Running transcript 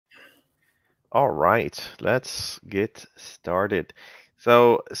All right, let's get started.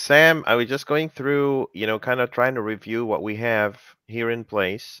 So, Sam, I was just going through, kind of trying to review what we have here in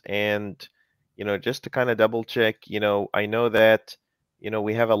place and, just to kind of double check, I know that,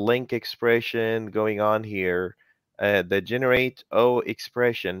 we have a link expression going on here, the generate O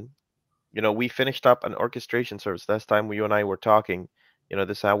expression. We finished up an orchestration service last time you and I were talking.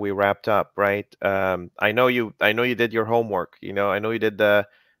 This is how we wrapped up, right? I know you did your homework. I know you did the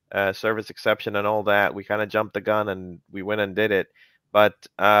service exception and all that. We kind of jumped the gun and we went and did it. But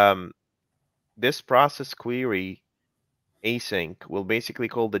this process query async will basically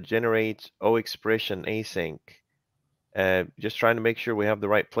call the generate O expression async. Just trying to make sure we have the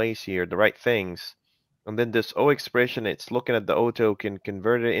right place here, the right things. And then this O expression, it's looking at the O token,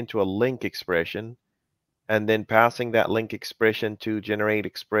 convert it into a link expression, and then passing that link expression to generate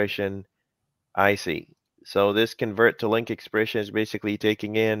expression IC. So this convert to link expression is basically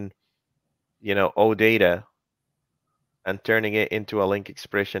taking in, O data and turning it into a link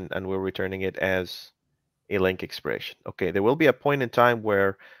expression, and we're returning it as a link expression. Okay, there will be a point in time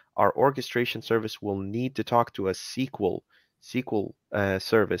where our orchestration service will need to talk to a SQL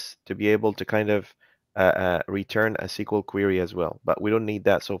service to be able to kind of return a SQL query as well. But we don't need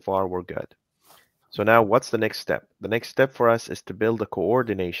that so far. We're good. So now what's the next step? The next step for us is to build a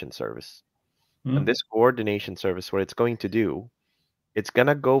coordination service. And this coordination service, what it's going to do, it's going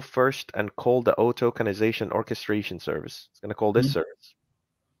to go first and call the O-tokenization orchestration service. It's going to call this service.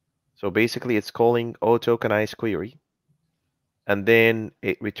 So basically it's calling O-tokenize query, and then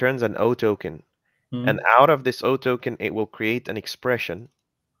it returns an O token. And out of this O token, it will create an expression,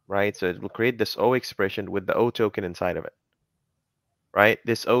 right? So it will create this O expression with the O token inside of it. Right?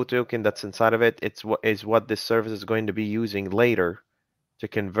 This O token that's inside of it, it's what this service is going to be using later to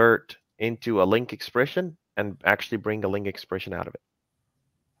convert into a link expression and actually bring a link expression out of it.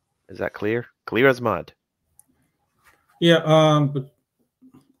 Is that clear? Clear as mud. Yeah, but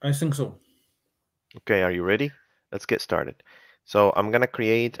I think so. Okay, are you ready? Let's get started. So I'm gonna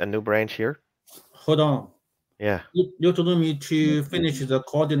create a new branch here. Hold on. Yeah. You told me to finish the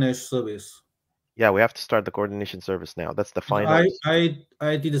coordinate service. Yeah, we have to start the coordination service now. That's the But final.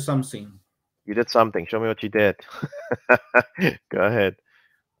 I did something. You did something. Show me what you did. Go ahead.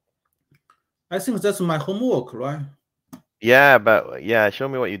 I think that's my homework, right? Yeah, but yeah, show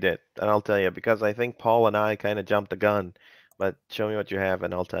me what you did, and I'll tell you, because I think Paul and I kind of jumped the gun. But show me what you have,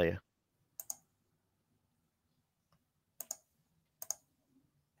 and I'll tell you.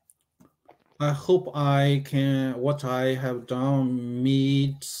 I hope what I have done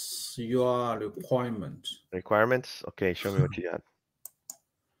meets your requirement. Requirements? Okay, show me what you got.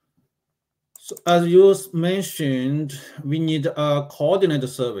 So as you mentioned, we need a coordinate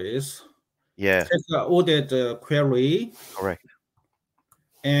service. Yeah, Take the audit query correct.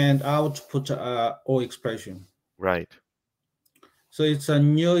 and output O expression. Right. So it's a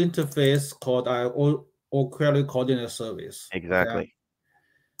new interface called OQuery coordinate service. Okay. Exactly.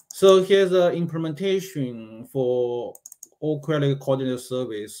 So here's the implementation for OQuery coordinate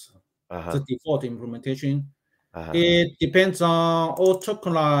service. Uh-huh. The default implementation. Uh-huh. It depends on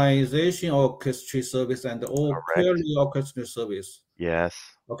auto-tokenization orchestration service and Correct. OQuery orchestration service. Yes.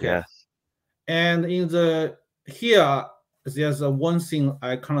 Okay. Yes. And in the here, there's one thing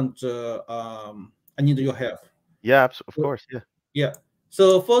I can't. I need your help. Yeah, of course. Yeah. Yeah.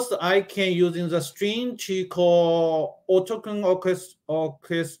 So first, I can using the string to call token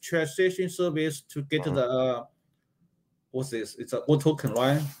orchestration service to get Mhm. the what's this? It's a O token,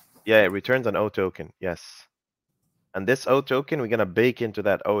 right? Yeah, it returns an O token. Yes. And this O token, we're gonna bake into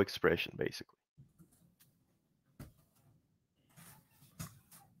that O expression, basically.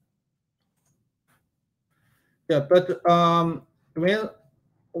 Yeah, but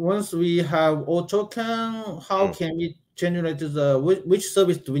once we have O token, how Mm. can we generate the which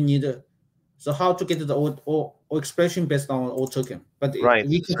service do we need? So how to get the O expression based on O token? But Right.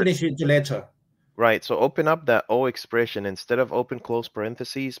 we can finish it later. Right. So open up that O expression. Instead of open close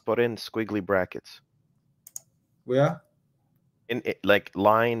parentheses, put in squiggly brackets. Where? In it, like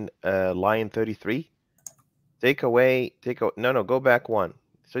line 33. No, go back one.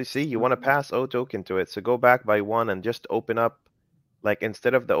 So you see, you want to pass O token to it. So go back by one and just open up, like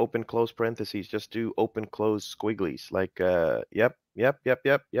instead of the open close parentheses, just do open close squigglies. Like yep.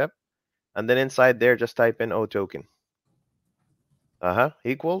 And then inside there, just type in O token.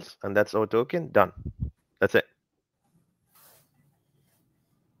 Equals, and that's O token. Done. That's it.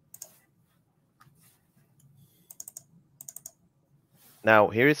 Now,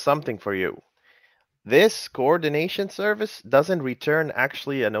 here is something for you. This coordination service doesn't return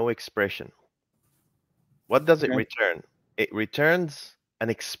actually an O expression. What does it Okay. return? It returns an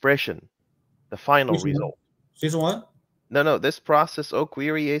expression. The final Which one? result. This one? No, this process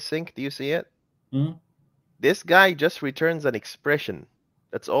OQuery async, do you see it? Hmm? This guy just returns an expression.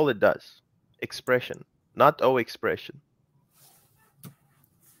 That's all it does. Expression, not O expression.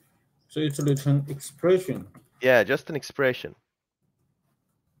 So it's a return expression. Yeah, just an expression.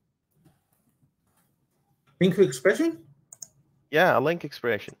 Link expression? Yeah, a link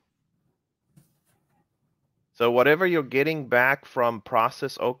expression. So whatever you're getting back from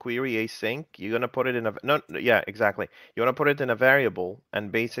process OQuery async, you're gonna put it in a yeah, exactly. You wanna put it in a variable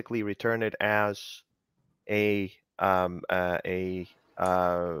and basically return it as a you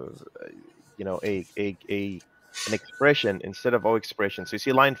know an expression instead of O expression. So you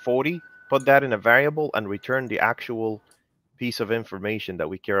see line 40, put that in a variable and return the actual piece of information that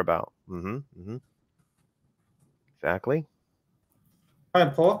we care about. Exactly. Hi,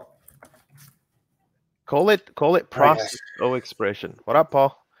 Paul. Call it Hi, process guys. O expression. What up,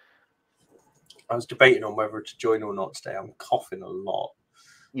 Paul? I was debating on whether to join or not today. I'm coughing a lot.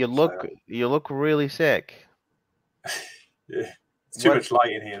 You look really sick. Yeah. It's too much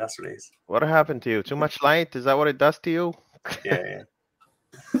light in here. That's what it is. What happened to you? Too much light? Is that what it does to you? Yeah.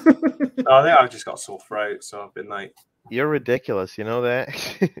 I think I've just got a sore throat, so I've been like. You're ridiculous. You know that.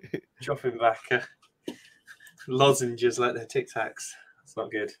 Dropping back lozenges like they're Tic Tacs. It's not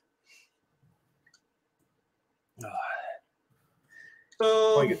good.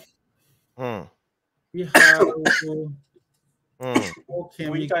 So we have What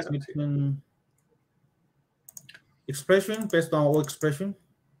are you guys up to? Expression based on all expression.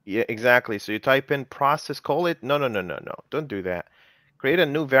 Yeah, exactly. So you type in process, call it. No. Don't do that. Create a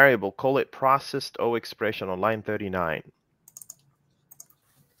new variable, call it processed O expression on line 39.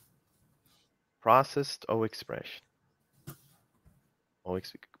 Processed O expression.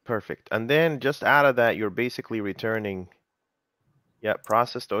 Perfect. And then just out of that, you're basically returning, yeah,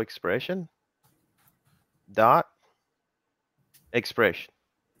 processed O expression dot expression.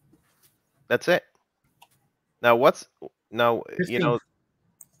 That's it. Now you know,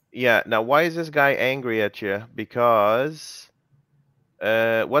 yeah, now why is this guy angry at you? Because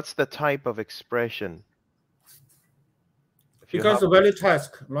what's the type of expression? Because the value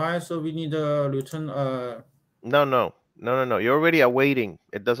task, right? So we need to return No. You're already awaiting.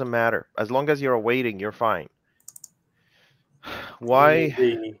 It doesn't matter. As long as you're awaiting, you're fine. Why?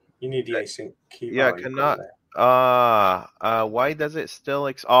 You need the async key. Yeah, cannot. Why does it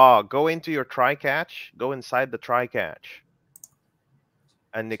still go into your try catch, go inside the try catch.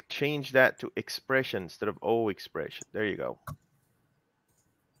 And change that to expression instead of O expression. There you go.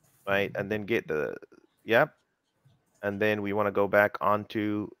 Right, and then get the yep. And then we want to go back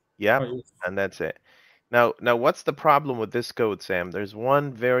onto yep, and that's it. Now what's the problem with this code, Sam? There's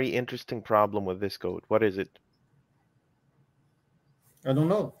one very interesting problem with this code. What is it? I don't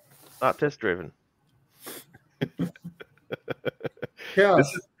know. Not test driven. Yeah.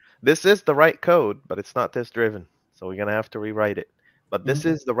 This is the right code, but it's not test driven. So we're gonna have to rewrite it. But this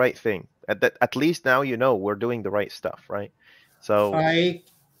is the right thing. At least now you know we're doing the right stuff, right? So I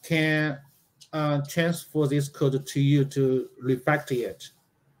can transfer this code to you to refactor it.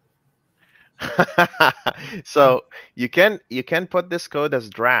 So you can put this code as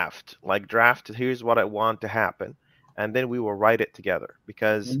draft, like draft, here's what I want to happen, and then we will write it together,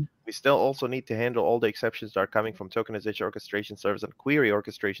 because we still also need to handle all the exceptions that are coming from tokenization orchestration service and query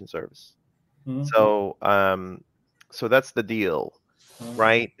orchestration service. So so that's the deal,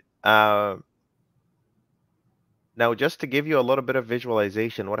 right? Now, just to give you a little bit of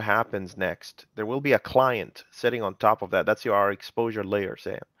visualization, what happens next? There will be a client sitting on top of that. That's our exposure layer,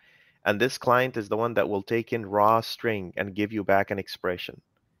 Sam. And this client is the one that will take in raw string and give you back an expression.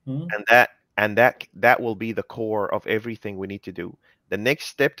 And that will be the core of everything we need to do. The next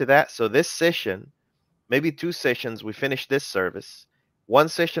step to that, so this session, maybe 2 sessions, we finish this service, 1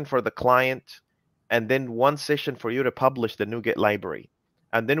 session for the client, and then 1 session for you to publish the NuGet library.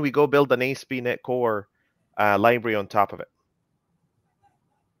 And then we go build an ASP.NET Core library on top of it.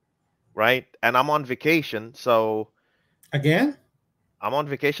 Right? And I'm on vacation, so... Again? I'm on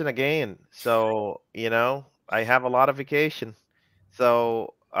vacation again. So, you know, I have a lot of vacation.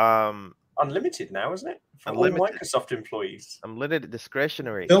 So, unlimited now, isn't it? For all Microsoft employees. Unlimited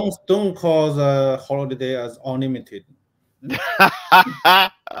discretionary. Don't call the holiday as unlimited.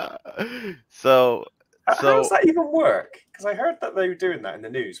 So how does that even work? Because I heard that they were doing that in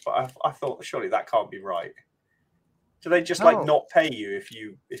the news, but I thought surely that can't be right. Do they just like not pay you if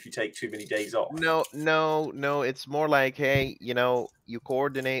you take too many days off? No. It's more like, hey, you know, you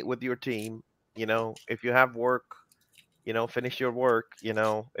coordinate with your team. You know, if you have work, you know, finish your work. You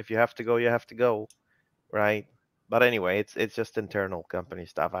know, if you have to go, you have to go, right? But anyway, it's just internal company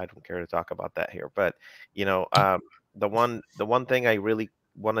stuff. I don't care to talk about that here. But you know, the one thing I really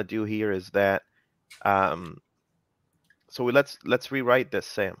want to do here is that um, so let's rewrite this,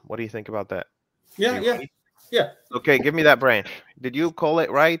 Sam. What do you think about that? Are Yeah, you yeah, ready? yeah. Okay, give me that branch. Did you call it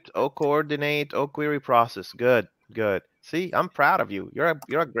right? O coordinate, O query process. Good, good. See, I'm proud of you. You're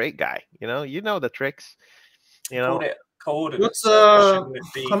a great guy. You know the tricks. I You called know, it coordinate What's service. Shouldn't it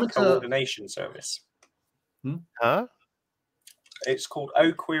be comment? coordination service? huh? It's called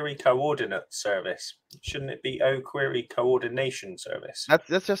OQuery coordinate service. Shouldn't it be OQuery coordination service?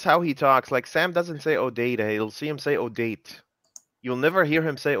 That's just how he talks. Like Sam doesn't say OData. You'll see him say ODate. You'll never hear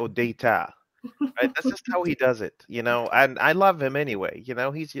him say OData. Right? That's just how he does it. And I love him anyway. He's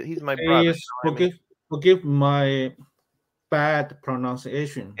my brother. Please forgive my bad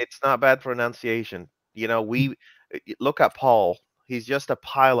pronunciation. It's not bad pronunciation. We look at Paul. He's just a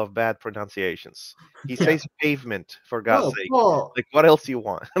pile of bad pronunciations. He Yeah. says pavement, for God's No, sake. Paul. Like, what else you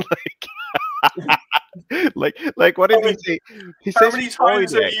want? like, what did he say? He How says many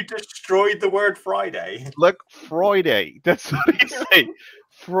times have Friday. you destroyed the word Friday? Look, Friday. That's what he say.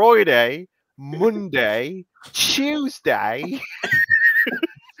 Friday, Monday, Tuesday,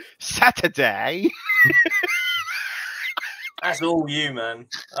 Saturday. That's all you, man.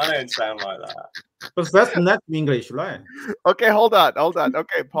 I don't sound like that. But that's not English, right? Okay, hold on.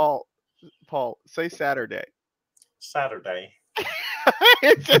 Okay, Paul, say Saturday. Saturday.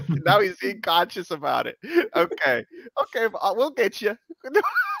 Now he's being conscious about it. Okay, we'll get you.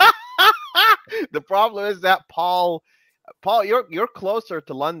 The problem is that Paul, you're closer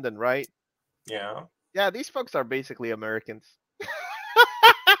to London, right? Yeah. Yeah, these folks are basically Americans.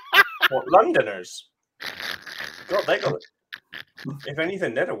 What, Londoners? God, they got, if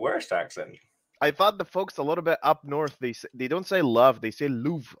anything, they're the worst accent. I thought the folks a little bit up north, they don't say love, they say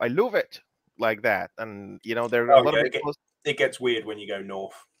love. I love it, like that, and they're a little bit close. It gets weird when you go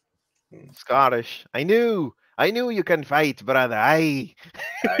north. Scottish. I knew you can fight, brother. Aye.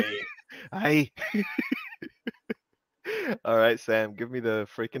 Aye. All right, Sam, give me the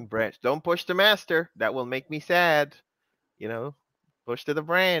freaking branch. Don't push the master. That will make me sad. Push to the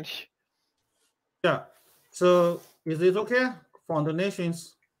branch. Yeah. So is it okay?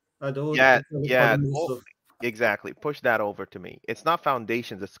 Foundations. Yeah. Exactly. Push that over to me. It's not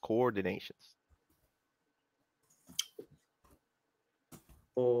foundations, it's coordinations.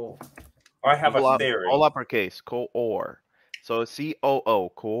 Oh. I have a theory. All uppercase, or. So COO,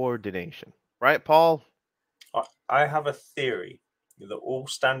 coordination. Right, Paul? I have a theory that all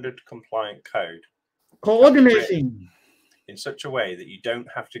standard compliant code Coordination in such a way that you don't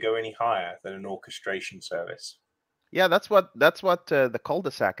have to go any higher than an orchestration service. Yeah, that's what the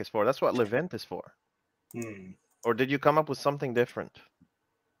cul-de-sac is for. That's what Levent is for. Or did you come up with something different?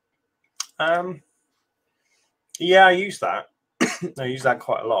 Yeah, I use that. I use that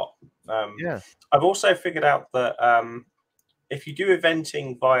quite a lot. Yeah. I've also figured out that if you do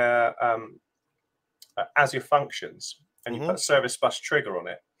eventing via as your functions and you put service bus trigger on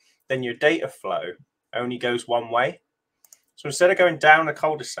it, then your data flow only goes one way. So instead of going down a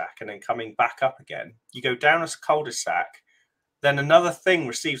cul-de-sac and then coming back up again, you go down a cul-de-sac, then another thing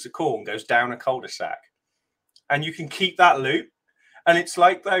receives a call and goes down a cul-de-sac. And you can keep that loop. And it's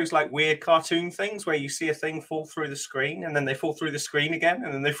like those weird cartoon things where you see a thing fall through the screen and then they fall through the screen again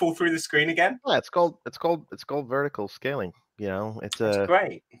and then they fall through the screen again. Yeah, it's called vertical scaling. It's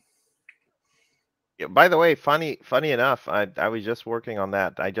great. Yeah, by the way, funny enough, I was just working on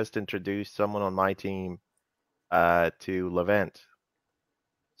that. I just introduced someone on my team to Levent.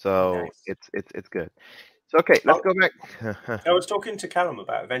 So nice. It's good. So okay, let's go back. I was talking to Callum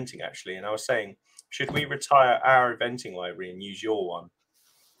about eventing actually, and I was saying, should we retire our eventing library and use your one?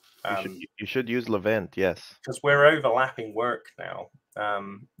 You should use Levent, yes. Because we're overlapping work now.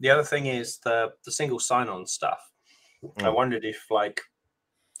 The other thing is the single sign-on stuff. I wondered if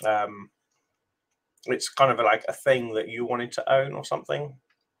it's kind of a thing that you wanted to own or something.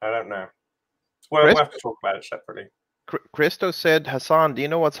 I don't know. Well, we'll have to talk about it separately. Christo said, Hassan, do you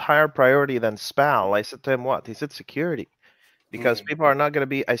know what's higher priority than SPAL? I said to him, what? He said security. Because people are not going to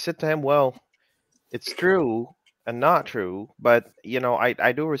be... I said to him, well, it's true and not true, but,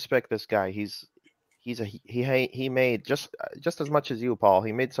 I do respect this guy. He made just as much as you, Paul.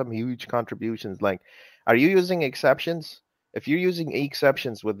 He made some huge contributions. Like, are you using exceptions? If you're using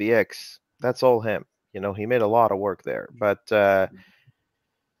exceptions with the X, that's all him. He made a lot of work there. But...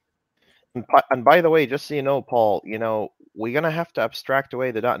 And by the way, just so you know, Paul, we're going to have to abstract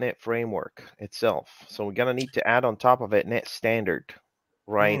away the .NET framework itself. So we're going to need to add on top of it .NET Standard,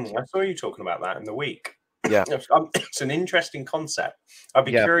 right? I saw you talking about that in the week. Yeah. It's an interesting concept. I'd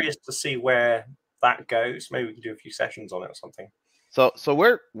be curious to see where that goes. Maybe we can do a few sessions on it or something. So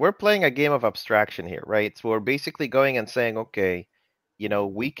we're playing a game of abstraction here, right? So we're basically going and saying, okay,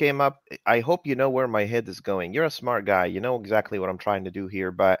 we came up. I hope you know where my head is going. You're a smart guy. You know exactly what I'm trying to do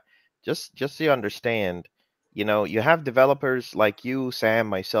here, but just so you understand, you have developers like you, Sam,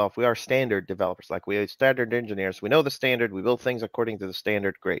 myself. We are standard developers, like we are standard engineers. We know the standard. We build things according to the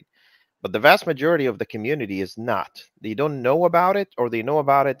standard. Great. But the vast majority of the community is not. They don't know about it, or they know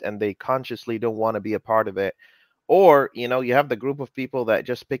about it and they consciously don't want to be a part of it. Or, you have the group of people that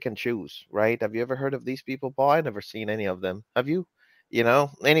just pick and choose, right? Have you ever heard of these people, Paul? I've never seen any of them. Have you?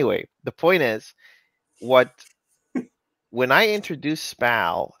 Anyway, the point is, when I introduced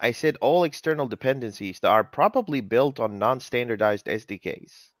SPAL, I said all external dependencies that are probably built on non-standardized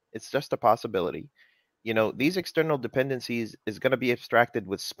SDKs. It's just a possibility. These external dependencies is going to be abstracted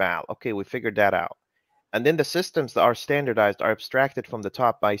with SPAL. Okay, we figured that out. And then the systems that are standardized are abstracted from the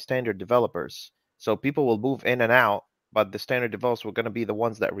top by standard developers. So people will move in and out, but the standard developers were going to be the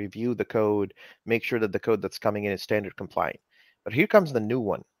ones that review the code, make sure that the code that's coming in is standard compliant. But here comes the new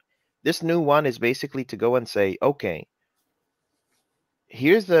one. This new one is basically to go and say, okay,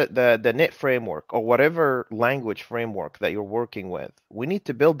 here's the net framework or whatever language framework that you're working with. We need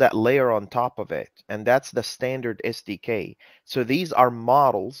to build that layer on top of it, and that's the standard SDK. So these are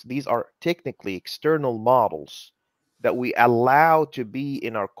models. These are technically external models that we allow to be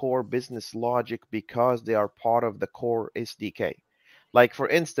in our core business logic because they are part of the core SDK. Like, for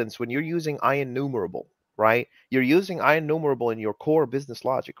instance, when you're using IEnumerable, right? You're using IEnumerable in your core business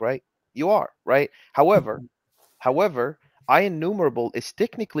logic, right? You are, right? However, IEnumerable is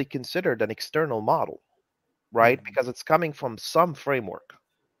technically considered an external model, right? Because it's coming from some framework,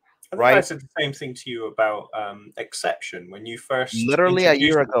 I think right? I said the same thing to you about exception when you first Literally a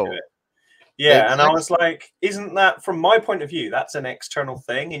year introduced me ago. to it. Yeah, and I Exactly. was like, isn't that, from my point of view, that's an external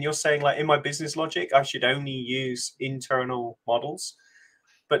thing? And you're saying, like, in my business logic, I should only use internal models.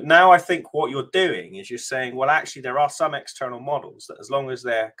 But now I think what you're doing is you're saying, well, actually, there are some external models that, as long as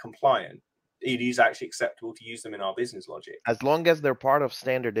they're compliant, it is actually acceptable to use them in our business logic. As long as they're part of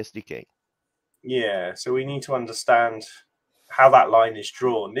standard SDK. Yeah, so we need to understand how that line is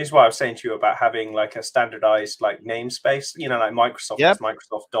drawn. This is why I was saying to you about having like a standardized like namespace, like Microsoft has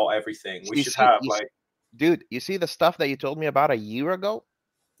Microsoft dot everything. We should have like, dude, you see the stuff that you told me about a year ago?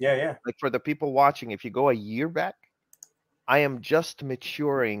 Yeah. Like, for the people watching, if you go a year back, I am just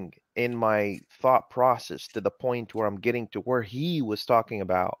maturing in my thought process to the point where I'm getting to where he was talking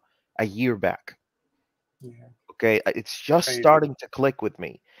about a year back. Yeah. Okay, it's just starting to click with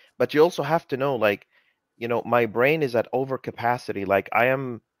me. But you also have to know, like, my brain is at overcapacity. Like, I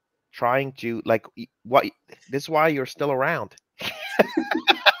am trying to, like, what? This is why you're still around.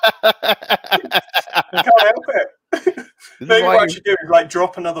 I can't help it. Maybe what I should do is like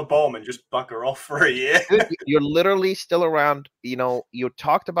drop another bomb and just bugger off for a year. You're literally still around. You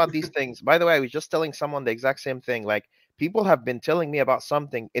talked about these things. By the way, I was just telling someone the exact same thing. Like, people have been telling me about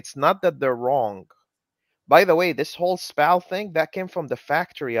something. It's not that they're wrong. By the way, this whole SPAL thing, that came from the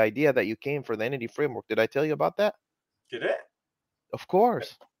factory idea that you came for the entity framework. Did I tell you about that? Did it? Of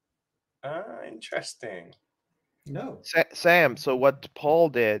course. Interesting. No. Sam, so what Paul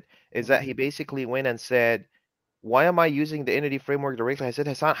did is that he basically went and said, why am I using the entity framework directly? I said,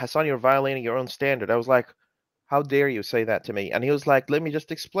 Hassan, you're violating your own standard. I was like, how dare you say that to me? And he was like, let me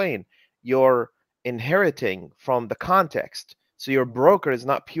just explain. You're inheriting from the context. So your broker is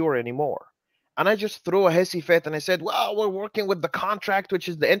not pure anymore. And I just threw a hissy fit and I said, well, we're working with the contract, which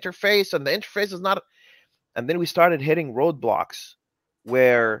is the interface, and the interface is not. And then we started hitting roadblocks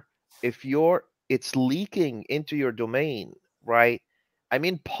where it's leaking into your domain, right? I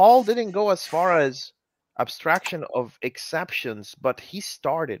mean, Paul didn't go as far as abstraction of exceptions, but he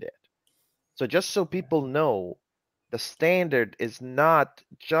started it. So just so people know, the standard is not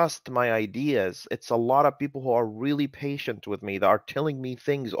just my ideas. It's a lot of people who are really patient with me that are telling me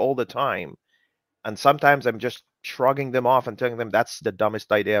things all the time. And sometimes I'm just shrugging them off and telling them that's the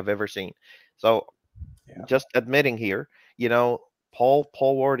dumbest idea I've ever seen. So just admitting here, Paul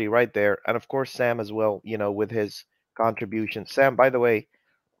Wardy right there, and of course Sam as well, with his contribution. Sam, by the way,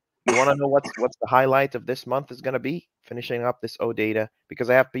 you want to know what's the highlight of this month is going to be? Finishing up this OData,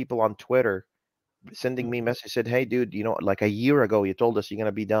 because I have people on Twitter sending me messages, said, hey dude, like a year ago you told us you're going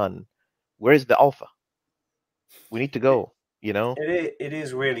to be done. Where's the alpha? We need to go. It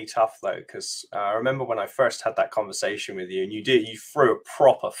is really tough though, because I remember when I first had that conversation with you, and you threw a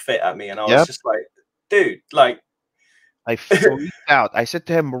proper fit at me, and I was just like, dude, like, I freaked out. I said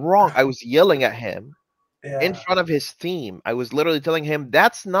to him, wrong. I was yelling at him in front of his team. I was literally telling him,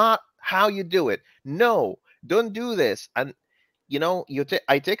 that's not how you do it. No, don't do this. And you know,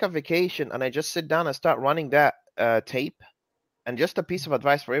 I take a vacation and I just sit down and start running that tape. And just a piece of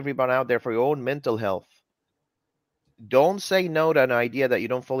advice for everyone out there for your own mental health. Don't say no to an idea that you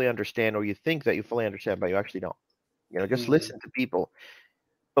don't fully understand or you think that you fully understand, but you actually don't. You know, just listen to people.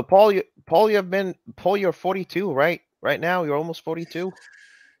 But Paul, you're 42, right? Right now, you're almost 42.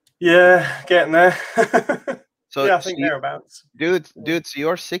 Yeah, getting there. So, yeah, I think thereabouts. Dude, so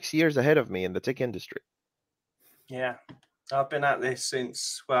you're 6 years ahead of me in the tech industry. Yeah, I've been at this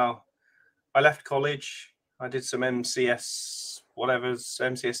since, well, I left college. I did some MCSD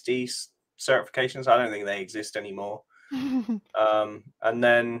certifications. I don't think they exist anymore. And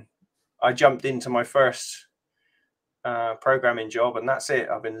then I jumped into my first programming job, and that's it.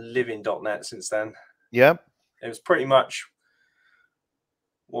 I've been living .NET since then. Yep. It was pretty much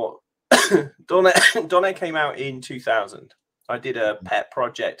what .NET came out in 2000. I did a pet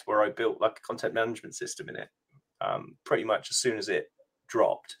project where I built like a content management system in it, pretty much as soon as it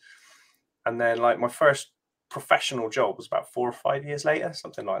dropped. And then like my first professional job was about 4 or 5 years later,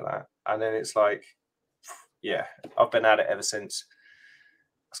 something like that. And then it's like, yeah, I've been at it ever since.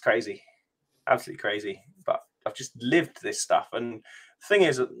 It's crazy, absolutely crazy. But I've just lived this stuff. And the thing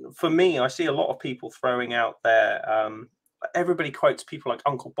is, for me, I see a lot of people throwing out their, everybody quotes people like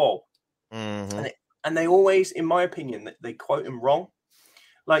Uncle Bob. And they always, in my opinion, they quote him wrong.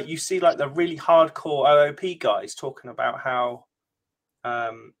 Like you see like the really hardcore OOP guys talking about how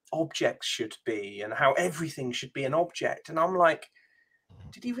objects should be and how everything should be an object. And I'm like,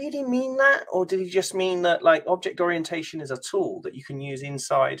 did he really mean that? Or did he just mean that like object orientation is a tool that you can use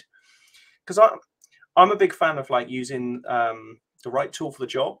inside? Because I'm a big fan of like using the right tool for the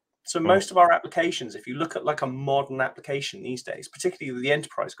job. So most of our applications, if you look at like a modern application these days, particularly the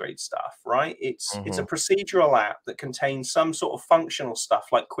enterprise grade stuff, right? It's a procedural app that contains some sort of functional stuff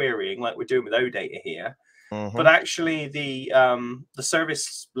like querying, like we're doing with OData here. But actually the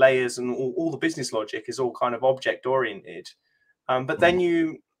service layers and all the business logic is all kind of object oriented. But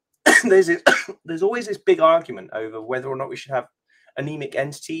then there's always this big argument over whether or not we should have anemic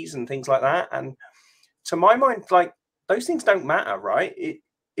entities and things like that. And to my mind, like those things don't matter, right?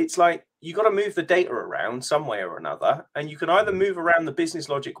 It's like you got to move the data around some way or another, and you can either move around the business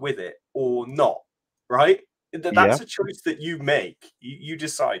logic with it or not, right? That's a choice that you make. You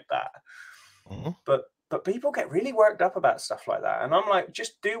decide that. But people get really worked up about stuff like that, and I'm like,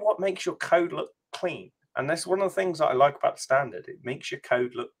 just do what makes your code look clean. And that's one of the things that I like about the standard. It makes your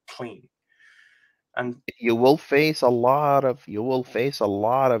code look clean. And you will face a lot of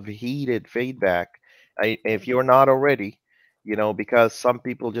heated feedback if you're not already, you know, because some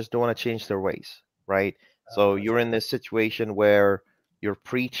people just don't want to change their ways, right? So you're in this situation where you're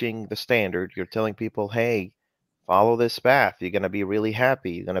preaching the standard. You're telling people, hey, follow this path. You're going to be really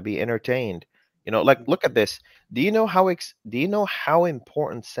happy. You're going to be entertained. You know, like, look at this. Do you know how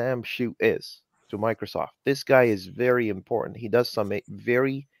important Sam Shoot is to Microsoft? This guy is very important. He does some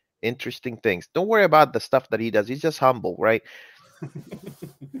very interesting things. Don't worry about the stuff that he does. He's just humble, right?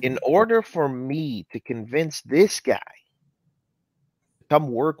 In order for me to convince this guy to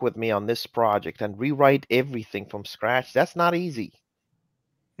come work with me on this project and rewrite everything from scratch, that's not easy.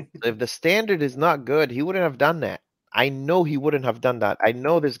 So if the standard is not good, he wouldn't have done that. I know he wouldn't have done that. I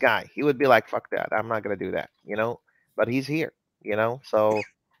know this guy. He would be like, fuck that. I'm not going to do that, you know? But he's here, you know? So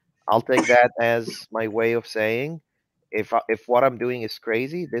I'll take that as my way of saying, if what I'm doing is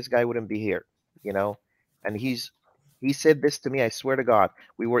crazy, this guy wouldn't be here, you know? And he said this to me, I swear to God.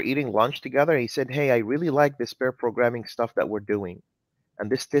 We were eating lunch together. He said, hey, I really like this pair programming stuff that we're doing and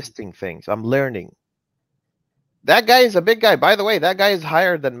this testing things. I'm learning. That guy is a big guy. By the way, that guy is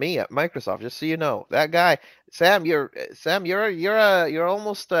higher than me at Microsoft, just so you know. That guy, Sam, you're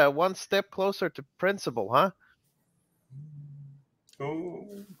almost one step closer to principal, huh?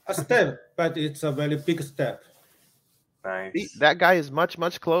 A step, but it's a very big step. Nice. That guy is much,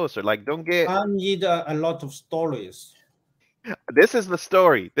 much closer. Like, don't get... I need a lot of stories. This is the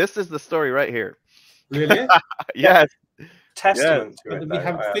story. This is the story right here. Really? Yes. Testament to but it, we though.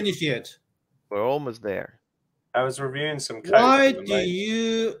 haven't finished yet. We're almost there. I was reviewing some code. Why do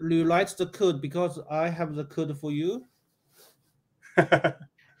you rewrite the code? Because I have the code for you.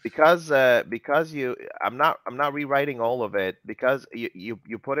 because I'm not rewriting all of it because you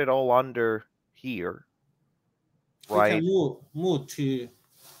put it all under here, right? We can move to.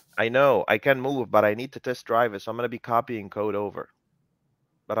 I know I can move, but I need to test drive it, so I'm going to be copying code over.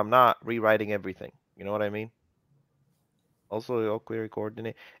 But I'm not rewriting everything. You know what I mean? Also, OQuery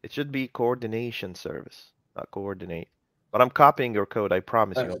coordinate. It should be coordination service, not coordinate. But I'm copying your code. I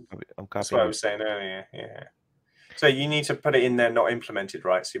promise you. I'm copying. That's what I was saying earlier. Yeah. So you need to put it in there, not implemented,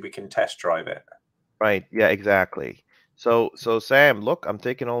 right? So we can test drive it. Right. Yeah. Exactly. So Sam, look, I'm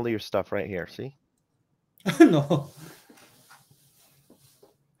taking all of your stuff right here. See, No.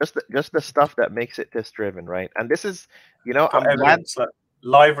 just the stuff that makes it test driven, right? And this is, you know, Got I'm glad. evidence, like,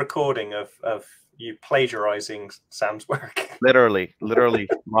 live recording of you plagiarizing Sam's work. Literally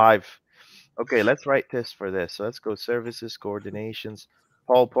live. Okay, let's write tests for this. So let's go services, coordinations.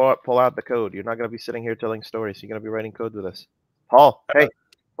 Paul, pull out the code. You're not going to be sitting here telling stories. You're going to be writing code with us. Paul, hey,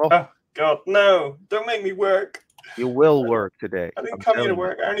 Paul. Oh, God, no. Don't make me work. You will work today. I didn't come here to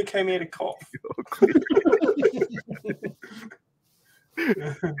work. I only came here to cough.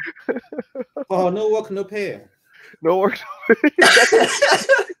 Oh, no work, no pay. No work.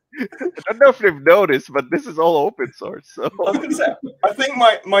 I don't know if they've noticed, but this is all open source. So I think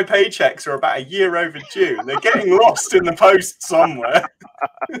my paychecks are about a year overdue. They're getting lost in the post somewhere.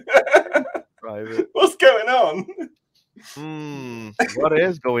 Private. What's going on? What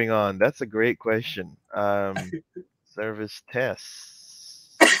is going on? That's a great question. Service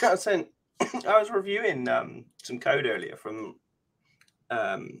tests. I was reviewing some code earlier from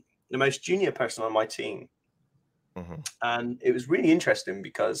the most junior person on my team. And it was really interesting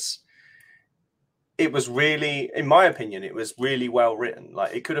because it was really, in my opinion, it was really well written.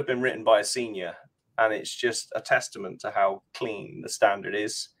 Like, it could have been written by a senior, and it's just a testament to how clean the standard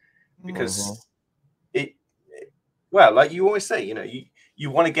is. Because well, like you always say, you know, you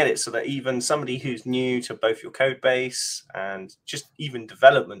want to get it so that even somebody who's new to both your code base and just even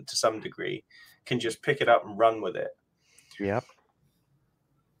development to some degree can just pick it up and run with it. Yep.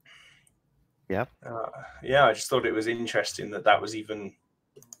 Yep. Yeah, I just thought it was interesting that was even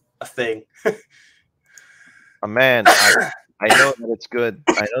a thing. Man, I know that it's good.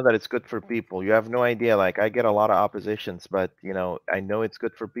 I know that it's good for people. You have no idea. Like, I get a lot of oppositions, but you know, I know it's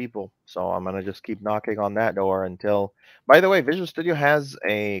good for people. So I'm gonna just keep knocking on that door until. By the way, Visual Studio has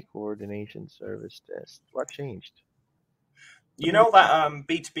a coordination service test. What changed? You know that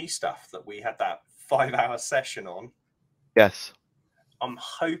B2B stuff that we had that 5-hour session on? Yes. I'm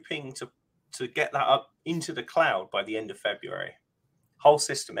hoping to get that up into the cloud by the end of February. Whole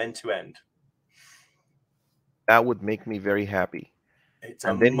system end to end. That would make me very happy. It's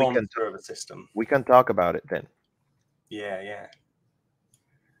a monster of a system. We can talk about it then. Yeah.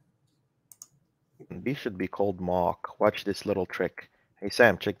 These should be called mock. Watch this little trick. Hey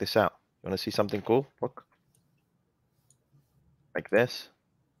Sam, check this out. You want to see something cool? Look. Like this.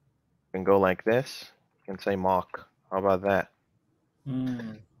 You can go like this. You can say mock. How about that?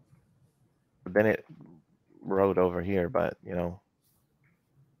 But then it wrote over here, but you know,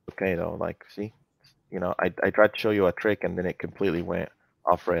 okay though. Like, see, you know, I tried to show you a trick and then it completely went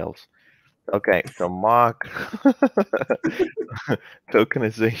off rails. Okay, so mock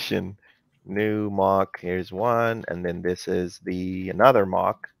tokenization, new mock. Here's one, and then this is another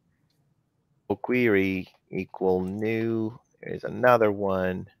mock. OQuery equal new. Here's another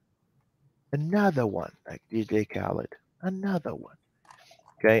one. Another one, like DJ Khaled. Another one.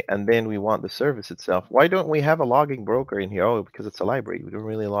 Okay, and then we want the service itself. Why don't we have a logging broker in here? Oh, because it's a library. We don't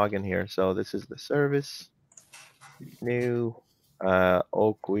really log in here. So this is the service. New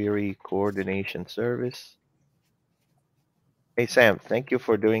OQuery coordination service. Hey Sam, thank you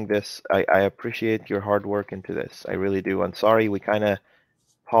for doing this. I appreciate your hard work into this. I really do. I'm sorry we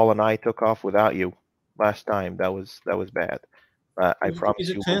Paul and I took off without you last time. That was bad. I promise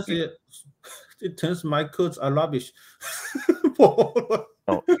you. It turns my codes are rubbish.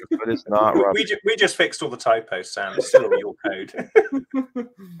 No, your code is not rubbish. We just fixed all the typos, Sam. It's still your code.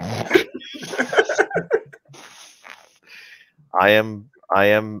 I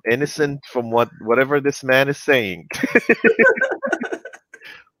am innocent from whatever this man is saying.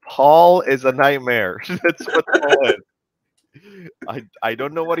 Paul is a nightmare. That's what Paul is. I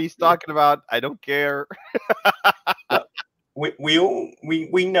don't know what he's talking about. I don't care. We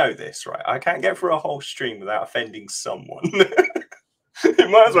know this, right? I can't get through a whole stream without offending someone.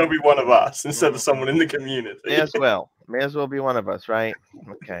 It might as well be one of us instead of someone in the community. May as well be one of us, right?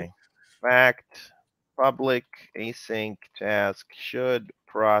 Okay. Fact. Public async task should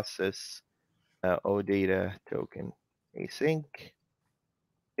process OData token. Async.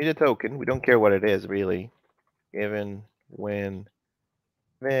 Need a token. We don't care what it is really. Given when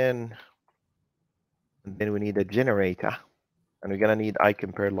then, and then we need a generator. And we're gonna need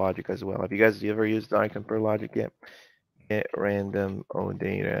iCompare logic as well. Have you guys ever used iCompare logic yet? Get random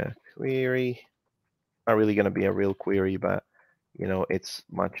OData query. Not really gonna be a real query, but you know it's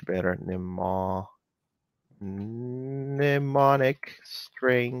much better. Mnemonic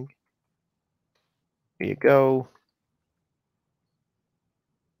string. Here you go.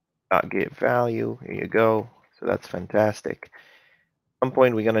 Get value. Here you go. So that's fantastic. some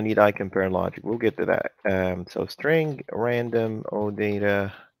point we're gonna need iCompare logic. We'll get to that. So string random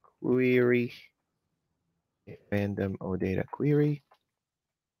OData query, random OData query,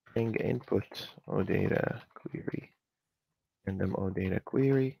 string input OData query, random OData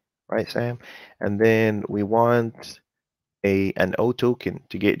query, right, Sam? And then we want an O token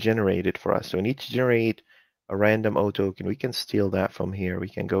to get generated for us. So we need to generate a random O token. We can steal that from here. We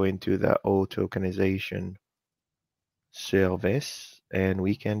can go into the O tokenization service and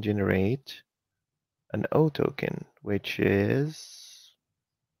we can generate an O token, which is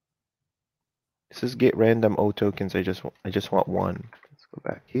this is get random O tokens. I just want one. Let's go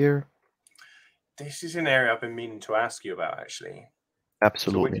back here. This is an area I've been meaning to ask you about, actually.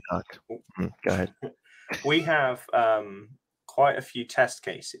 Absolutely not. Go ahead. We have quite a few test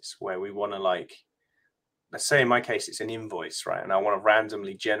cases where we want to, like, let's say in my case it's an invoice, right? And I want to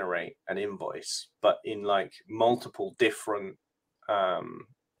randomly generate an invoice, but in like multiple different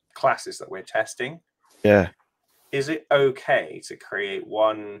classes that we're testing. Yeah. Is it okay to create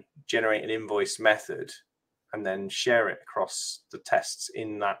one generate an invoice method and then share it across the tests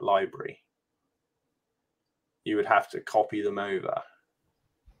in that library? You would have to copy them over.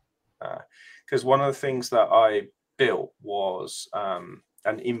 Because one of the things that I built was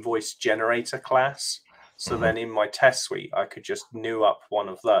an invoice generator class. So then in my test suite, I could just new up one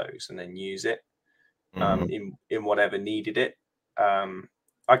of those and then use it in whatever needed it.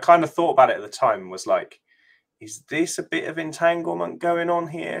 I kind of thought about it at the time and was like, is this a bit of entanglement going on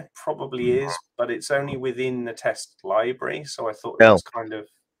here? Probably is, but it's only within the test library. So I thought it was kind of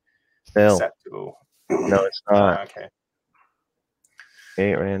acceptable. No, it's not. Okay.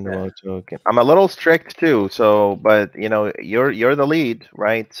 Random token. I'm a little strict too, so but you know, you're the lead,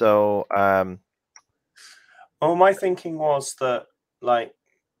 right? So well, my thinking was that, like,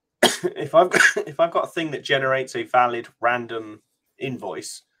 if I've got a thing that generates a valid random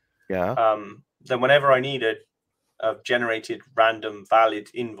invoice, then whenever I need a generated random valid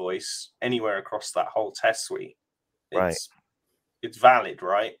invoice anywhere across that whole test suite, it's valid,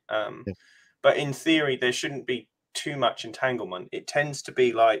 right? But in theory, there shouldn't be too much entanglement. It tends to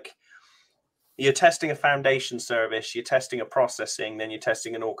be like you're testing a foundation service, you're testing a processing, then you're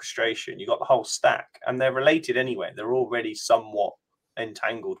testing an orchestration. You got the whole stack, and they're related anyway. They're already somewhat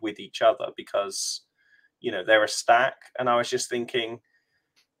entangled with each other because, you know, they're a stack. And I was just thinking,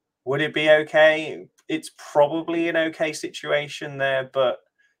 would it be okay? It's probably an okay situation there, but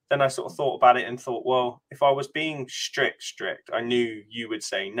then I sort of thought about it and thought, well, if I was being strict, I knew you would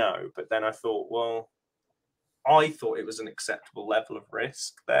say no. But then I thought, well, I thought it was an acceptable level of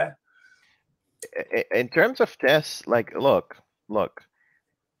risk there. In terms of tests, like, look,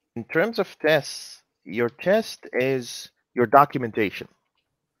 in terms of tests, your test is your documentation.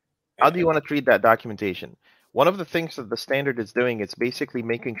 How do you want to treat that documentation? One of the things that the standard is doing is basically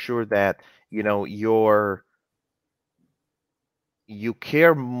making sure that, you know, you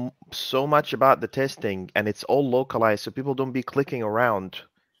care so much about the testing and it's all localized so people don't be clicking around,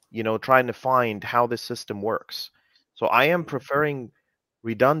 you know, trying to find how the system works. So I am preferring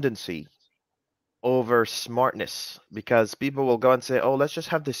redundancy over smartness because people will go and say, oh, let's just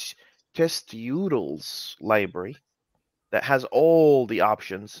have this test utils library that has all the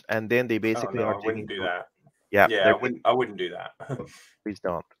options, and then they basically are I wouldn't do that. Yeah, I wouldn't do that. Please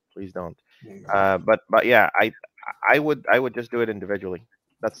don't. But yeah, I would just do it individually.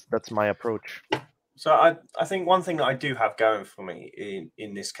 That's my approach. So I think one thing that I do have going for me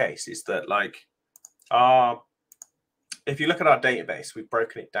in this case is that, like, if you look at our database, we've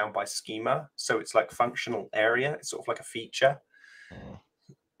broken it down by schema. So it's like functional area. It's sort of like a feature.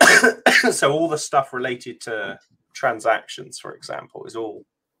 So all the stuff related to transactions, for example, is all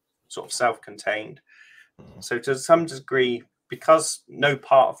sort of self-contained. So to some degree, because no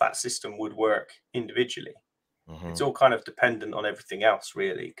part of that system would work individually, it's all kind of dependent on everything else,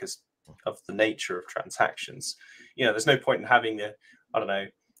 really, because of the nature of transactions. You know, there's no point in having a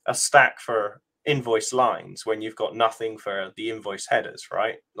stack for invoice lines when you've got nothing for the invoice headers,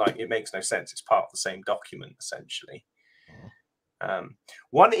 right? Like, it makes no sense. It's part of the same document, essentially.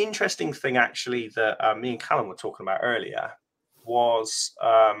 One interesting thing, actually, that me and Callum were talking about earlier was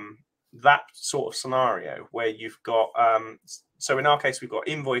that sort of scenario where you've got, so in our case, we've got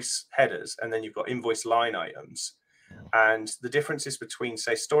invoice headers and then you've got invoice line items. And the differences between,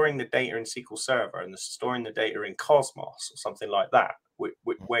 say, storing the data in SQL Server and storing the data in Cosmos or something like that,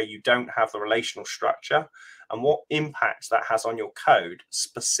 where you don't have the relational structure, and what impact that has on your code,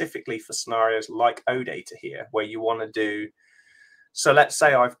 specifically for scenarios like OData here, where you want to do. So let's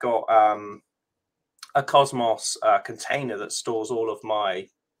say I've got a Cosmos container that stores all of my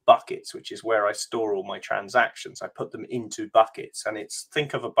buckets, which is where I store all my transactions. I put them into buckets, and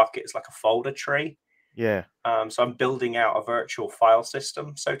think of a bucket as like a folder tree. Yeah. So I'm building out a virtual file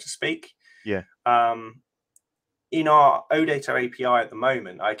system, so to speak. Yeah. In our OData API at the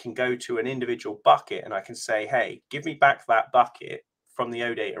moment, I can go to an individual bucket and I can say, hey, give me back that bucket from the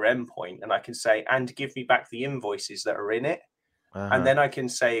OData endpoint. And I can say, and give me back the invoices that are in it. And then I can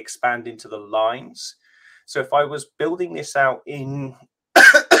say, expand into the lines. So if I was building this out in,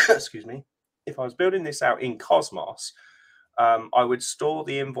 excuse me, if I was building this out in Cosmos, I would store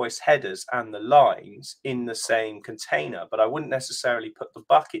the invoice headers and the lines in the same container, but I wouldn't necessarily put the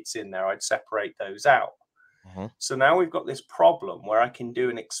buckets in there. I'd separate those out. So now we've got this problem where I can do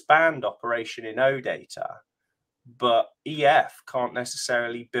an expand operation in OData, but EF can't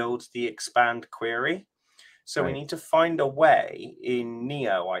necessarily build the expand query. So we need to find a way in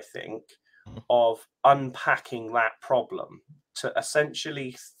Neo, I think, of unpacking that problem to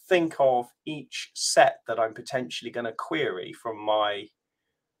essentially think of each set that I'm potentially going to query from my,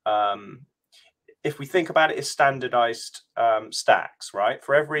 if we think about it as standardized stacks, right?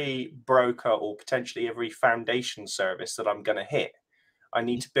 For every broker or potentially every foundation service that I'm going to hit, I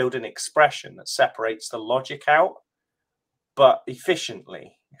need to build an expression that separates the logic out, but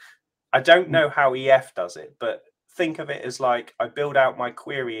efficiently. I don't know how EF does it, but think of it as like I build out my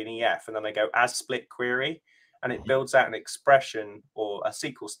query in EF and then I go as split query, and it builds out an expression or a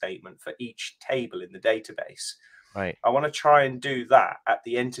SQL statement for each table in the database. Right. I want to try and do that at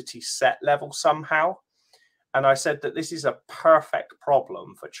the entity set level somehow. And I said that this is a perfect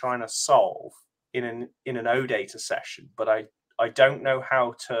problem for trying to solve in an OData session, but I don't know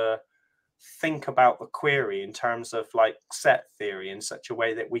how to think about the query in terms of like set theory in such a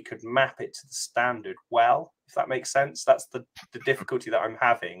way that we could map it to the standard well, if that makes sense. That's the difficulty that I'm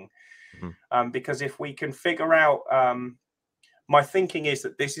having. Because if we can figure out, my thinking is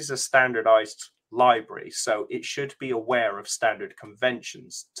that this is a standardized library, so it should be aware of standard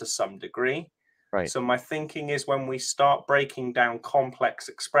conventions to some degree. Right. So my thinking is when we start breaking down complex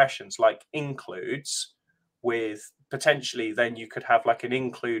expressions like includes with potentially, then you could have like an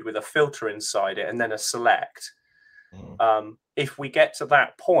include with a filter inside it and then a select. If we get to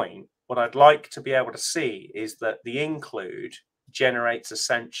that point, what I'd like to be able to see is that the include generates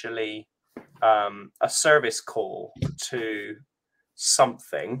essentially a service call to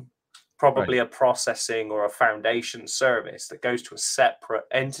something, probably a processing or a foundation service that goes to a separate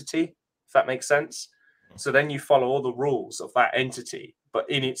entity, if that makes sense. So then you follow all the rules of that entity, but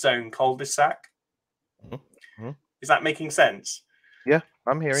in its own cul-de-sac. Is that making sense? Yeah,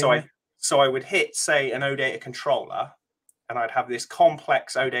 I'm hearing you. So I would hit, say, an OData controller, and I'd have this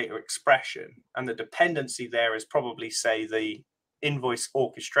complex OData expression, and the dependency there is probably, say, the invoice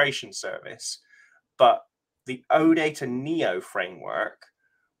orchestration service. But the OData Neo framework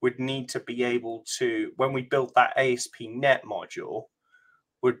would need to be able to, when we built that ASP.NET module,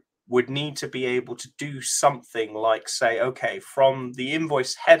 would need to be able to do something like say, okay, from the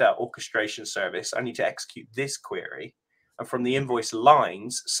invoice header orchestration service, I need to execute this query. And from the invoice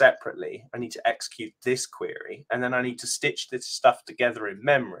lines separately, I need to execute this query. And then I need to stitch this stuff together in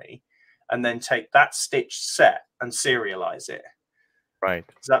memory and then take that stitched set and serialize it. Right.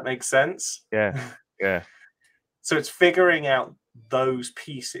 Does that make sense? Yeah. Yeah. So it's figuring out those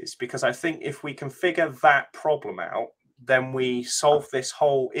pieces, because I think if we can figure that problem out, then we solve this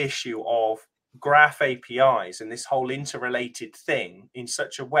whole issue of graph APIs and this whole interrelated thing in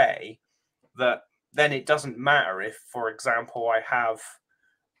such a way that then it doesn't matter if, for example, I have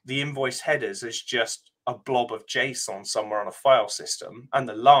the invoice headers as just a blob of JSON somewhere on a file system and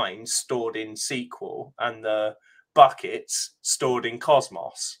the lines stored in SQL and the buckets stored in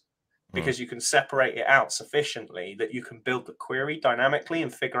Cosmos, because you can separate it out sufficiently that you can build the query dynamically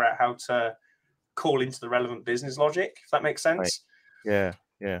and figure out how to call into the relevant business logic, if that makes sense. Right. Yeah,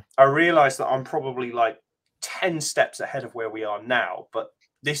 yeah. I realize that I'm probably like 10 steps ahead of where we are now, but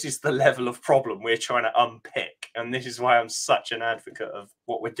this is the level of problem we're trying to unpick. And this is why I'm such an advocate of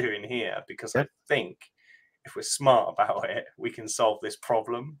what we're doing here, because I think if we're smart about it, we can solve this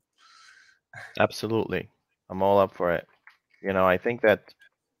problem. Absolutely. I'm all up for it. You know, I think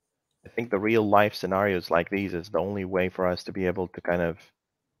the real life scenarios like these is the only way for us to be able to kind of,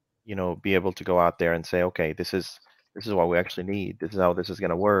 you know, be able to go out there and say, okay, this is what we actually need. This is how this is going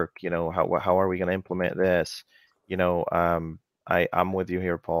to work. You know, how are we going to implement this? You know, I'm with you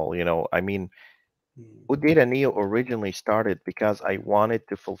here, Paul. You know, I mean, OData Neo originally started because I wanted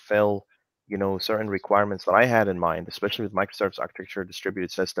to fulfill, you know, certain requirements that I had in mind, especially with microservice architecture,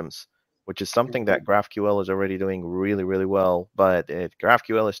 distributed systems, which is something that GraphQL is already doing really, really well, but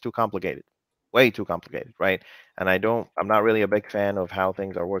GraphQL is too complicated. way too complicated, right? And I'm not really a big fan of how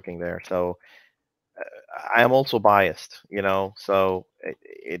things are working there. So I am also biased, so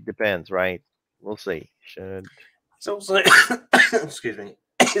it depends, right? We'll see. It's also, excuse me,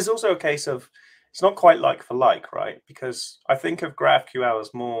 it's also a case of it's not quite like for like, right? Because I think of GraphQL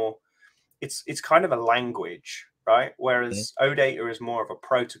as more, it's kind of a language, right? Whereas OData is more of a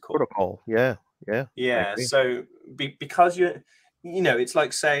protocol. Yeah. Yeah. So because it's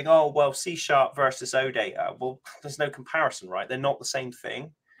like saying, oh, well, C# versus OData. Well, there's no comparison, right? They're not the same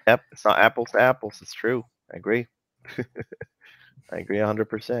thing. Yep, it's not apples to apples. It's true. I agree. I agree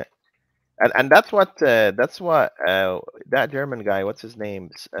 100%. And that's what that German guy, what's his name?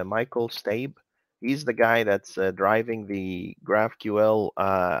 Michael Stabe. He's the guy that's driving the GraphQL.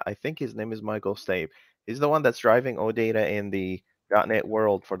 I think his name is Michael Stabe. He's the one that's driving OData in the .NET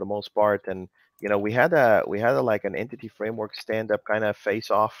world for the most part. And we had a like an entity framework stand up kind of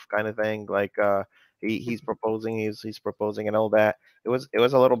face off kind of thing. Like he's proposing, he's proposing, and all that. It was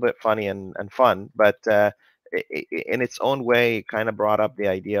a little bit funny and fun, but in its own way, kind of brought up the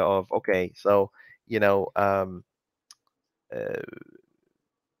idea of, okay, so uh,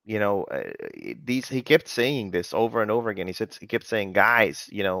 these, he kept saying this over and over again. He kept saying, guys,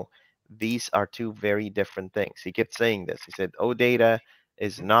 these are two very different things. He kept saying this. He said, OData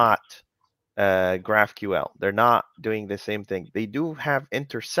is not GraphQL. They're not doing the same thing. They do have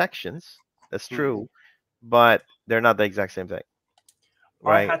intersections. That's true, but they're not the exact same thing.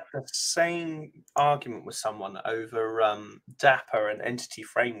 Right. I had the same argument with someone over Dapper and Entity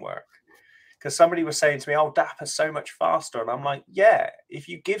Framework, because somebody was saying to me, oh, Dapper's so much faster. And I'm like, yeah, if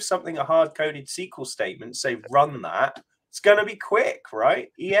you give something a hard-coded SQL statement, say run that, it's going to be quick,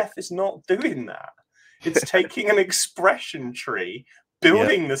 right? EF is not doing that. It's taking an expression tree,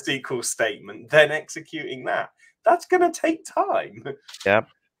 building the SQL statement, then executing that. That's going to take time. Yep.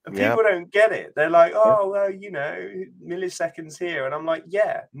 And people don't get it. They're like, oh, well, milliseconds here. And I'm like,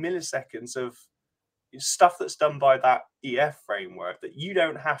 yeah, milliseconds of stuff that's done by that EF framework that you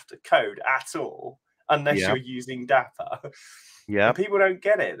don't have to code at all unless you're using Dapper. Yeah. And people don't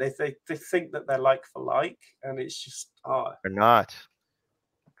get it. They think that they're like for like, and it's just, they're not.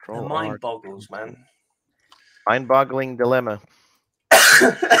 The mind boggles, man. Mind-boggling dilemma.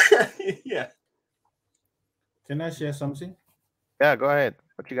 Yeah. Can I share something? Yeah, go ahead.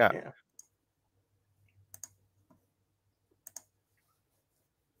 What you got? Yeah.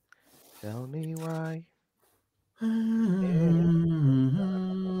 Tell me why.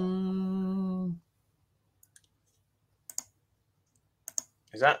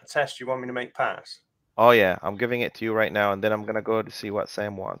 Is that the test you want me to make pass? Oh yeah, I'm giving it to you right now, and then I'm gonna go to see what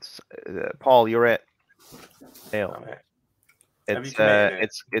Sam wants. Paul, you're it.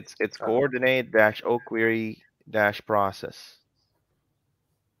 It's coordinate dash OQuery dash process.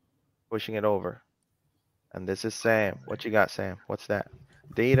 Pushing it over. And this is Sam. What you got, Sam? What's that?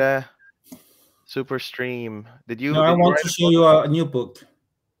 Data Superstream. Did you? No, I want to show you a new book.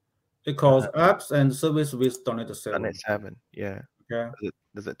 It calls Apps and Service with .NET 7. .NET 7, yeah. Yeah.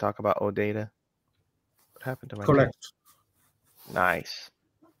 Does it talk about OData? What happened to my Correct. Game? Nice.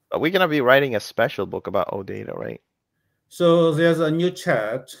 But we're gonna be writing a special book about OData, right? So there's a new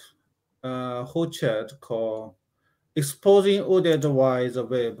chat, whole chat called Exposing OData via the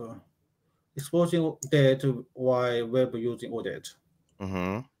Web. Exposing data via web using OData.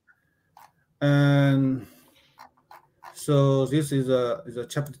 And so this is a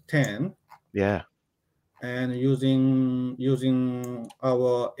chapter 10. Yeah. And using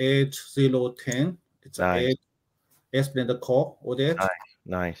our 8010, it's nice. 8 explained core OData.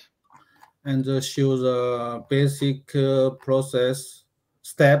 Nice. And shows a basic process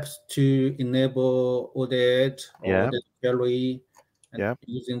steps to enable OData or OData query, and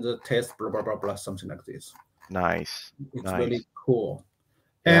using the test, blah, blah, blah, blah, something like this. Nice. It's really cool.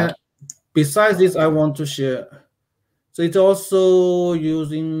 And besides this, I want to share. So it's also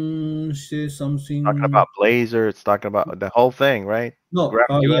using something. Talking about Blazor. It's talking about the whole thing, right? No.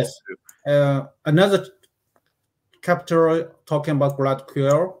 Yes. Another chapter talking about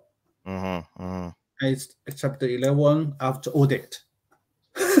GraphQL. It's chapter 11 after audit.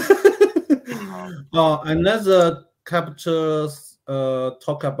 Another chapter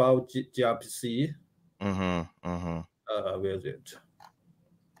talk about gRPC. Where is it?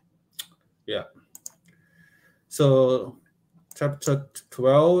 Yeah. So chapter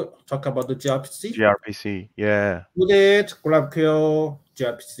 12 talk about the gRPC. gRPC, yeah. Audit, GraphQL,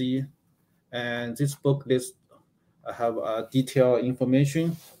 gRPC, and this book list have detailed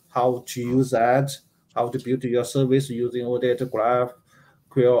information how to use that, how to build your service using OData,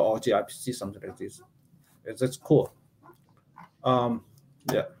 GraphQL, or gRPC, something like this. That's cool.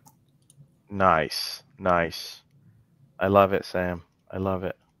 Yeah. Nice, nice. I love it, Sam. I love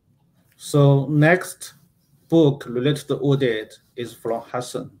it. So next book related to audit is from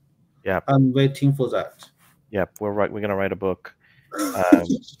Hassan. Yep, I'm waiting for that. yep. We're gonna write a book. Um,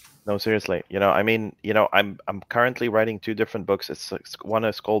 no, seriously. I mean, I'm currently writing two different books. One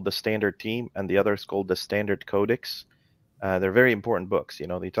is called The Standard Team, and the other is called The Standard Codex. They're very important books.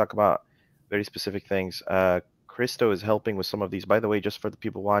 They talk about very specific things. Christo is helping with some of these. By the way, just for the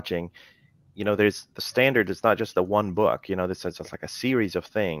people watching, there's the standard. It's not just the one book. This is just like a series of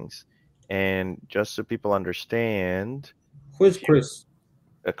things. And just so people understand, Who is Chris?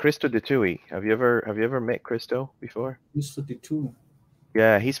 Christo Detui. Have you ever met Christo before? Mr. D2.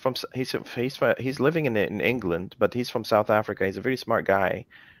 Yeah, he's living in England, but he's from South Africa. He's a very smart guy.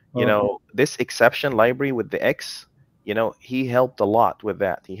 This exception library with the X, he helped a lot with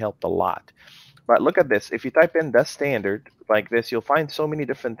that. He helped a lot. But look at this. If you type in the standard like this, you'll find so many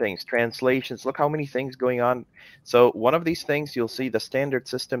different things. Translations. Look how many things going on. So one of these things, you'll see the standard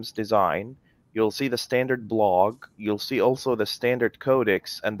systems design. You'll see the standard blog. You'll see also the standard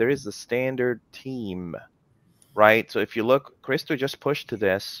codex, and there is the standard team. Right? So if you look, Christo just pushed to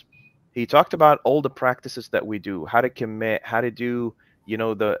this. He talked about all the practices that we do, how to commit, how to do,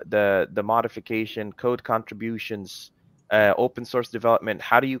 the modification, code contributions, open source development.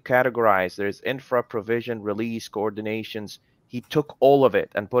 How do you categorize? There's infra, provision, release, coordinations. He took all of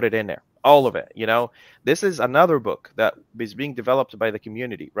it and put it in there. All of it. This is another book that is being developed by the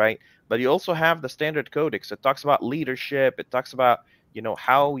community, right? But you also have the standard codex. It talks about leadership. It talks about,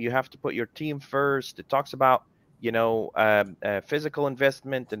 how you have to put your team first. It talks about physical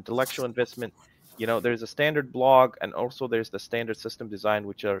investment, intellectual investment. There's a standard blog, and also there's the standard system design,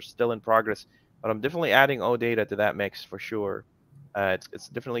 which are still in progress. But I'm definitely adding OData to that mix for sure. It's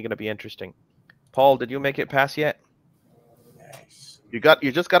definitely going to be interesting. Paul, did you make it past yet? Nice.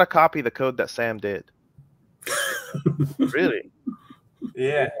 You just got to copy the code that Sam did. Really?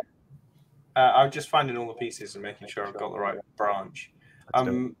 Yeah. I'm just finding all the pieces and making sure I've got the right branch.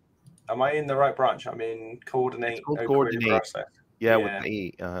 Am I in the right branch? I'm in coordinate. It's called OQuery coordinate. process. Yeah, with the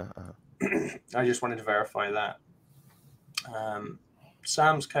E. I just wanted to verify that.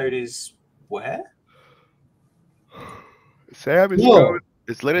 Sam's code is where? Sam is code.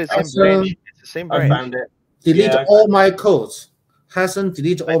 It's literally the same branch. It's the same branch. I found it. Delete all my codes. Hasn't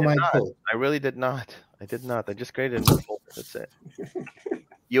delete all my code. I really did not. I did not. I just created a new folder. That's it.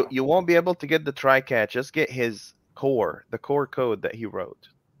 You won't be able to get the try catch. Just get his core, the core code that he wrote.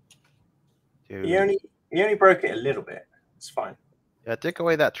 Dude. He only broke it a little bit. It's fine. Yeah, take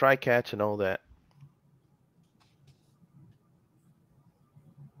away that try catch and all that.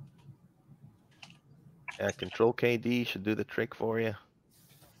 Yeah, Control KD should do the trick for you.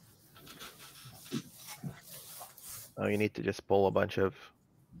 Oh, you need to just pull a bunch of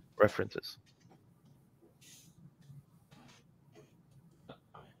references.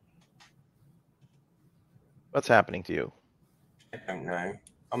 What's happening to you? I don't know.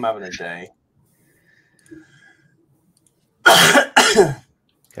 I'm having a day.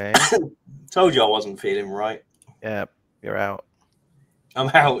 Okay. Told you I wasn't feeling right. Yeah, you're out. I'm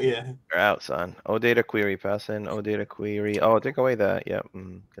out, yeah. You're out, son. OData query, pass in OData query. Oh, take away that. Yeah.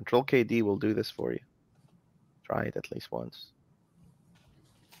 Control KD will do this for you. Try it at least once.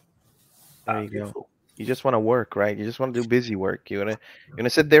 There you go. You just want to work, right? You just want to do busy work. You're gonna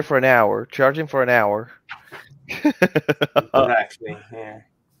sit there for an hour, charge him for an hour. Exactly. Yeah.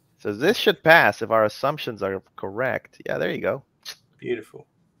 So this should pass if our assumptions are correct. Yeah, there you go. Beautiful.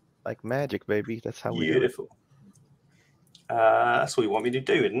 Like magic, baby. That's how we do it. Beautiful. That's what you want me to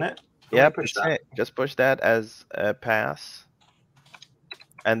do, isn't it? Yeah, push that. Just push that as a pass.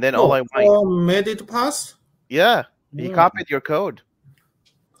 And then all I want. Made it pass? Yeah, he copied your code.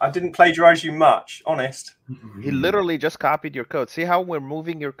 I didn't plagiarize you much, honest. He literally just copied your code. See how we're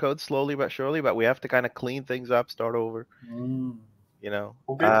moving your code slowly but surely, but we have to kind of clean things up, start over.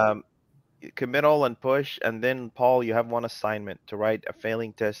 Commit all and push, and then Paul, you have one assignment to write a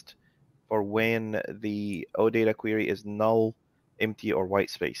failing test for when the OData query is null, empty, or white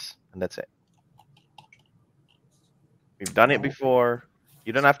space, and that's it. We've done it before.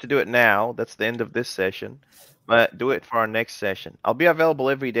 You don't have to do it now. That's the end of this session. But do it for our next session. I'll be available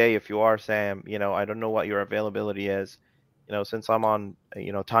every day if you are, Sam. I don't know what your availability is. Since I'm on,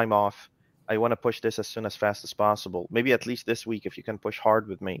 time off, I want to push this as soon as fast as possible. Maybe at least this week if you can push hard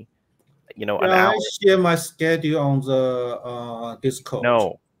with me. An hour. I share my schedule on the Discord.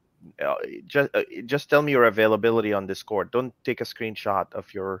 No, just tell me your availability on Discord. Don't take a screenshot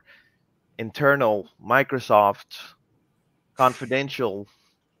of your internal Microsoft confidential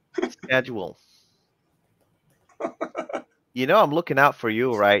schedule. I'm looking out for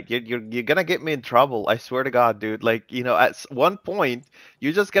you, right? You're gonna get me in trouble. I swear to God, dude. Like, at one point,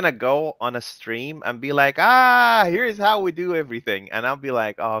 you're just gonna go on a stream and be like, here's how we do everything, and I'll be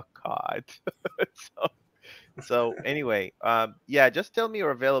like, oh God. So, so anyway, yeah, just tell me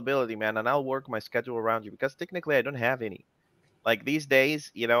your availability, man, and I'll work my schedule around you because technically I don't have any. Like these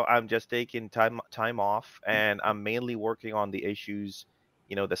days, I'm just taking time off, and I'm mainly working on the issues,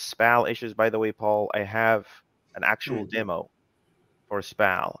 the SPAL issues. By the way, Paul, I have an actual Hmm. demo for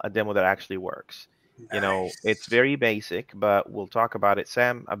SPAL, a demo that actually works. It's Nice. very basic, but we'll talk about it.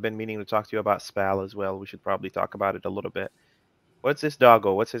 Sam, I've been meaning to talk to you about SPAL as well. We should probably talk about it a little bit. What's this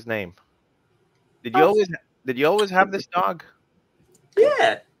doggo? What's his name? Did you Oh, always did you always have this dog?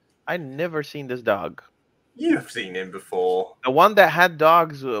 yeah, I never seen this dog. you've seen him before. The one that had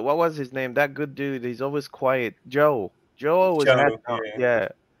dogs, what was his name? That good dude. He's always quiet. Joe. Joe always had Joe, dog. yeah.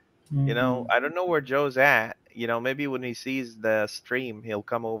 Yeah. Mhm. I don't know where Joe's at. Maybe when he sees the stream, he'll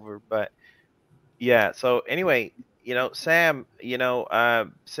come over. But yeah. So anyway, Sam,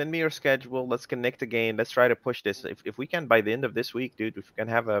 send me your schedule. Let's connect again. Let's try to push this. If we can by the end of this week, dude, if we can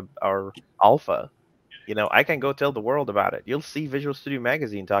have our alpha, I can go tell the world about it. You'll see Visual Studio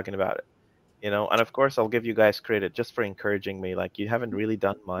Magazine talking about it. And of course I'll give you guys credit just for encouraging me. Like you haven't really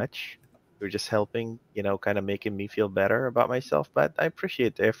done much. You're just helping, kind of making me feel better about myself. But I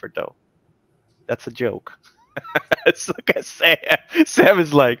appreciate the effort though. That's a joke. It's like at Sam. Sam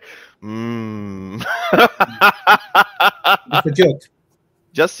is like, It's a joke.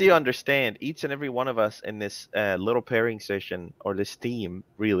 just so you understand, each and every one of us in this little pairing session or this team,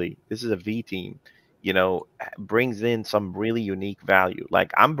 really, this is a V team, brings in some really unique value.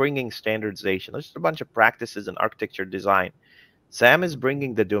 Like I'm bringing standardization. There's just a bunch of practices in architecture design. Sam is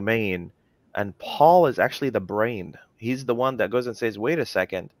bringing the domain, and Paul is actually the brain. He's the one that goes and says, "Wait a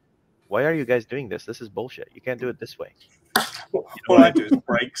second, why are you guys doing this? This is bullshit. You can't do it this way." You know All what I I do is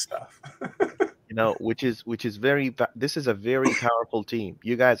break stuff. which is this is a very powerful team.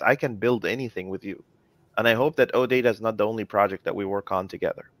 You guys, I can build anything with you. And I hope that OData is not the only project that we work on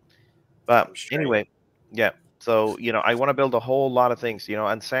together. But I'm straight. anyway, yeah. So, I want to build a whole lot of things,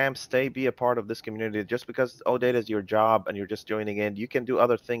 and Sam, be a part of this community. Just because OData is your job and you're just joining in, you can do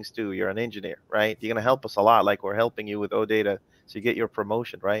other things too. You're an engineer, right? You're going to help us a lot, like we're helping you with OData so you get your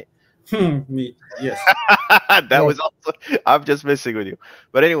promotion, right? Yes. That Yes. was also, I'm just messing with you.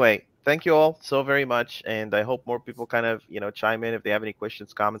 But anyway, thank you all so very much. And I hope more people kind of, chime in if they have any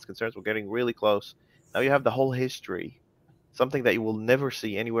questions, comments, concerns. We're getting really close. Now you have the whole history, something that you will never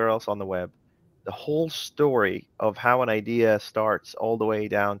see anywhere else on the web. The whole story of how an idea starts all the way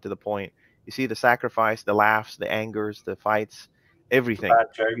down to the point. You see the sacrifice, the laughs, the angers, the fights, The everything. bad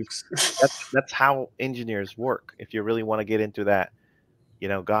Every- jokes. That's how engineers work. If you really want to get into that,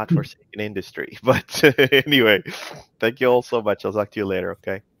 godforsaken industry. But anyway, thank you all so much. I'll talk to you later.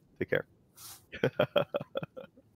 Okay, take care.